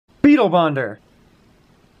Beetle Bonder.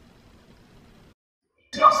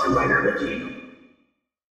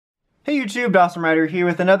 Hey YouTube, Dawson Rider here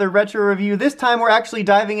with another retro review. This time we're actually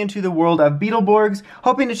diving into the world of Beetleborgs,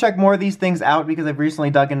 hoping to check more of these things out because I've recently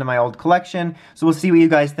dug into my old collection, so we'll see what you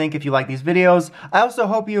guys think if you like these videos. I also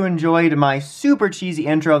hope you enjoyed my super cheesy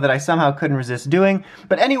intro that I somehow couldn't resist doing.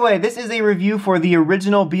 But anyway, this is a review for the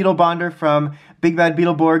original Beetle Bonder from Big Bad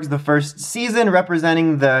Beetleborgs, the first season,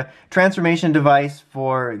 representing the transformation device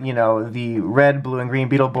for, you know, the red, blue, and green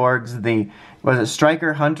Beetleborgs, the, was it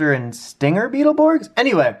Striker, Hunter, and Stinger Beetleborgs?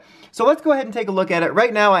 Anyway, so let's go ahead and take a look at it.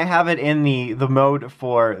 Right now I have it in the mode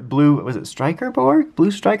for blue, was it Striker Borg? Blue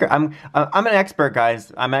Striker? I'm an expert,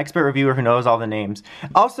 guys. I'm an expert reviewer who knows all the names.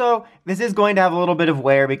 Also, this is going to have a little bit of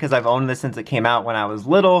wear because I've owned this since it came out when I was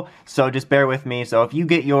little, so just bear with me. So if you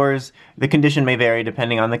get yours, the condition may vary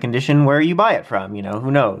depending on the condition where you buy it from, you know, who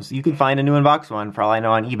knows? You could find a new in-box one for all I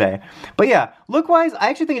know on eBay. But yeah, look-wise, I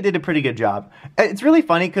actually think it did a pretty good job. It's really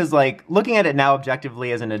funny because, like, looking at it now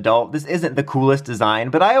objectively as an adult, this isn't the coolest design,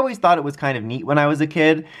 but I always thought it was kind of neat when I was a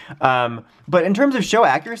kid. But in terms of show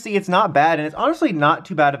accuracy, it's not bad, and it's honestly not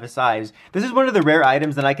too bad of a size. This is one of the rare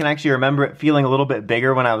items that I can actually remember it feeling a little bit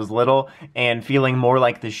bigger when I was little, and feeling more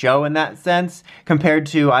like the show in that sense, compared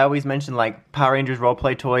to, I always mention, like, Power Rangers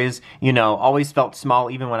roleplay toys, you know, always felt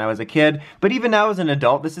small even when I was a kid. But even now as an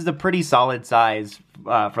adult, this is a pretty solid size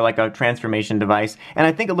for like a transformation device, and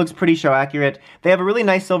I think it looks pretty show accurate. They have a really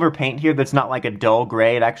nice silver paint here that's not like a dull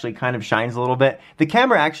gray. It actually kind of shines a little bit. The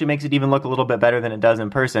camera actually makes it even look a little bit better than it does in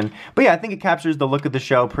person. But yeah, I think it captures the look of the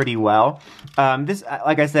show pretty well. This,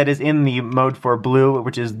 like I said, is in the mode for blue,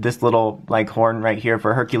 which is this little like horn right here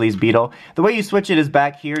for Hercules Beetle. The way you switch it is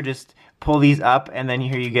back here. Just pull these up, and then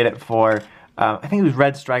here you get it for I think it was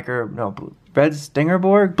Red Striker, no, Red Stinger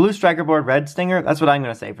Borg? Blue Striker Borg, Red Stinger? That's what I'm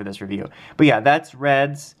going to say for this review. But yeah, that's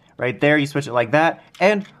Reds right there. You switch it like that.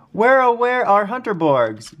 And where are Hunter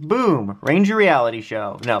Borgs? Boom! Ranger Reality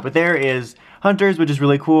Show. No, but there is Hunters, which is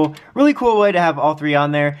really cool. Really cool way to have all three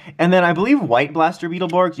on there. And then I believe WHITE Blaster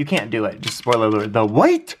Beetleborgs, you can't do it. Just spoiler alert. The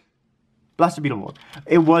WHITE Blaster Beetleborg.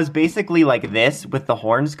 It was basically like this with the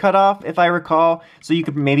horns cut off, if I recall, so you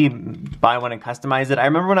could maybe buy one and customize it. I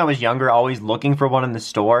remember when I was younger always looking for one in the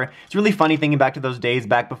store. It's really funny thinking back to those days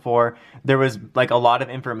back before there was like a lot of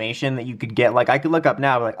information that you could get. Like I could look up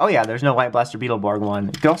now, like, oh yeah, there's no WHITE Blaster Beetleborg one.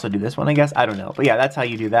 You could also do this one, I guess. I don't know. But yeah, that's how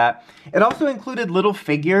you do that. It also included little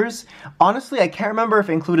figures. Honestly, I can't remember if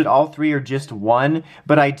it included all three or just one,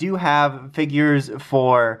 but I do have figures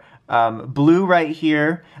for blue right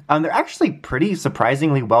here. They're actually pretty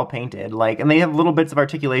surprisingly well painted, like, and they have little bits of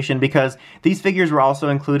articulation because these figures were also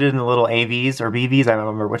included in the little AVs or BVs. I don't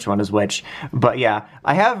remember which one is which, but yeah,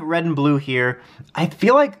 I have red and blue here. I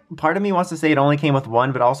feel like part of me wants to say it only came with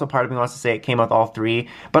one, but also part of me wants to say it came with all three.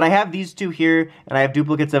 But I have these two here, and I have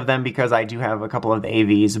duplicates of them because I do have a couple of the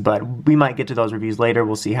AVs, but we might get to those reviews later.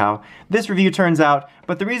 We'll see how this review turns out.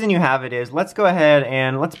 But the reason you have it is, let's go ahead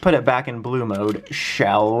and let's put it back in blue mode,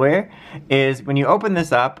 shall we? Is when you open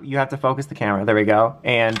this up, you have to focus the camera. There we go.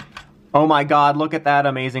 And oh my god, look at that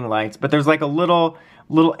amazing lights. But there's like a little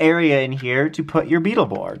area in here to put your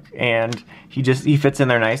Beetleborg, and he fits in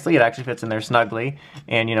there nicely. It actually fits in there snugly,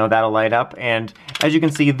 and you know, that'll light up. And as you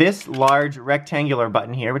can see, this large rectangular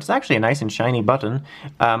button here, which is actually a nice and shiny button,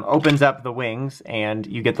 opens up the wings, and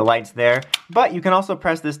you get the lights there. But you can also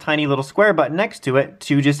press this tiny little square button next to it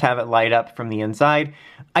to just have it light up from the inside.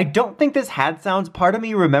 I don't think this had sounds. Part of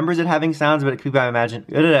me remembers it having sounds, but it could be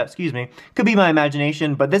my could be my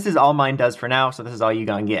imagination. But this is all mine does for now, so this is all you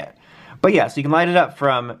gonna get. But yeah, so you can light it up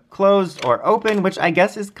from closed or open, which I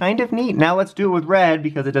guess is kind of neat. Now let's do it with red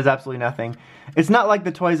because it does absolutely nothing. It's not like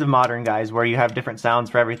the toys of modern, guys, where you have different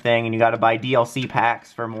sounds for everything and you gotta buy DLC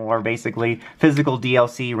packs for more, basically. Physical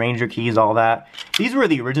DLC, Ranger keys, all that. These were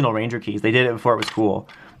the original Ranger keys. They did it before it was cool.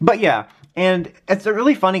 But yeah, and it's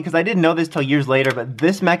really funny because I didn't know this till years later, but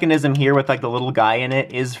this mechanism here with like the little guy in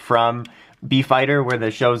it is from b-figher, where the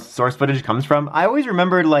show's source footage comes from. I always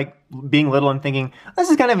remembered like being little and thinking, this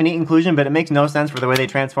is kind of a neat inclusion, but it makes no sense for the way they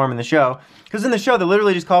transform in the show. Because in the show, they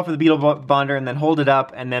literally just call for the Beetle Bonder and then hold it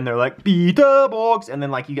up, and then they're like, Beetleborgs, and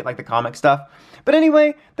then like you get like the comic stuff. But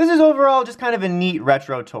anyway, this is overall just kind of a neat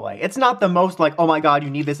retro toy. It's not the most like, oh my god, you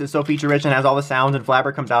need this, it's so feature rich and has all the sounds and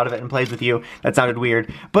Flabber comes out of it and plays with you. That sounded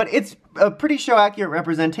weird. But it's a pretty show accurate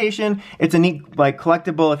representation. It's a neat like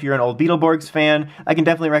collectible if you're an old Beetleborgs fan. I can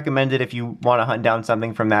definitely recommend it if you want to hunt down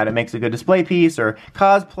something from that. It makes a good display piece or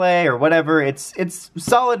cosplay or whatever. It's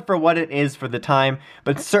solid for what it is for the time,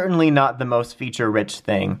 but certainly not the most feature-rich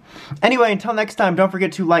thing. Anyway, until next time, don't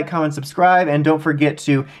forget to like, comment, subscribe, and don't forget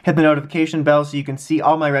to hit the notification bell so you can see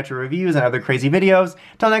all my retro reviews and other crazy videos.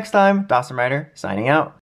 Till next time, Dawson Rider, signing out.